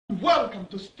Welcome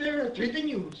to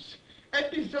stereo3dnews,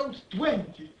 episode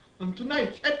 20. On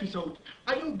tonight's episode,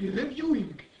 I will be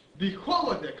reviewing the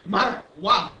Holodeck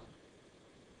Mark1.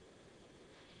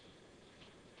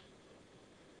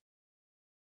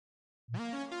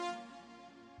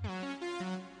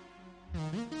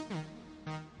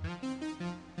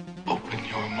 Open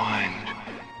your mind.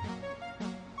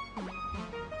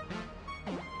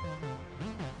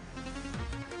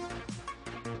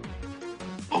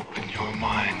 Open your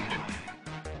mind.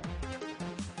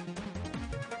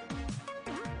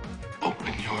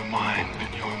 Open your mind.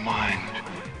 Open your mind.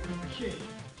 Okay,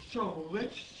 so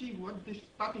let's see what this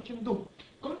puppy can do.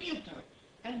 Computer,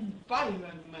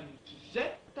 environment,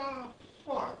 Zeta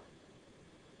 4.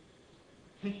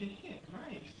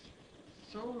 Nice.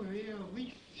 So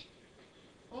realistic.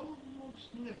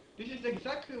 Almost near. This is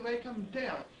exactly like I'm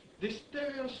there. The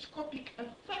stereoscopic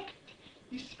effect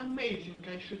is amazing,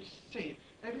 I should say.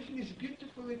 Everything is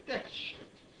beautifully textured.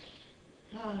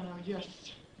 Ah, yes.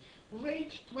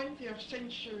 Late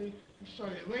 22nd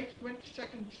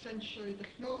century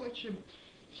technology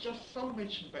is just so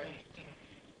much better.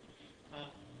 Ah,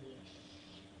 yes.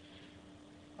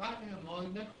 I am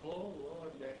on the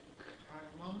holodeck.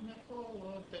 I'm on the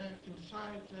holodeck,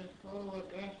 inside the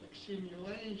holographic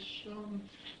simulation.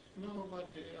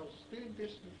 Nobody else did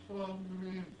this before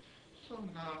me. So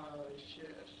nice,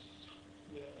 yes.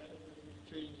 Yeah,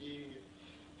 3D.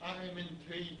 I'm in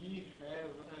 3D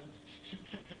heaven.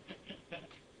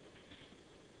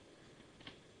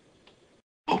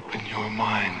 Open your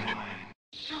mind.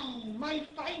 So, my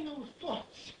final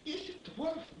thoughts. Is it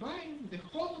worth buying the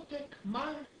Holodeck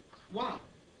Mark1?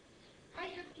 I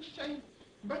have to say,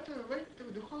 better wait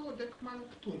till the Holodeck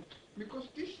Mark2, because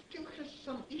this still has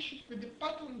some issues with the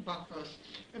pattern buffers,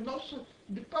 and also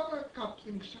the power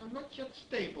couplings are not yet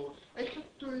stable. I had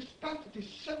to restart this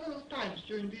several times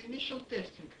during the initial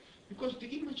testing, because the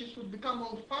images would become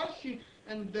all fuzzy,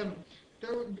 and there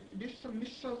would be some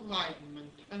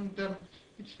misalignment, and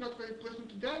it's not very pleasant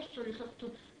to drive, so you have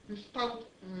to restart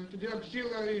to the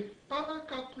auxiliary power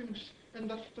couplings,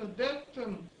 and after that,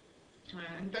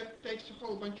 and that takes a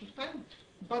whole bunch of time,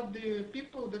 but the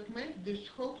people that made this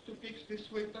hope to fix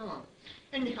this later on.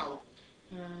 Anyhow,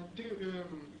 the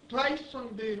price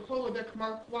on the Holodeck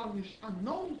Mark1 is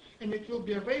unknown, and it will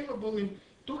be available in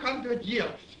 200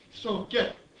 years, so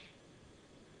get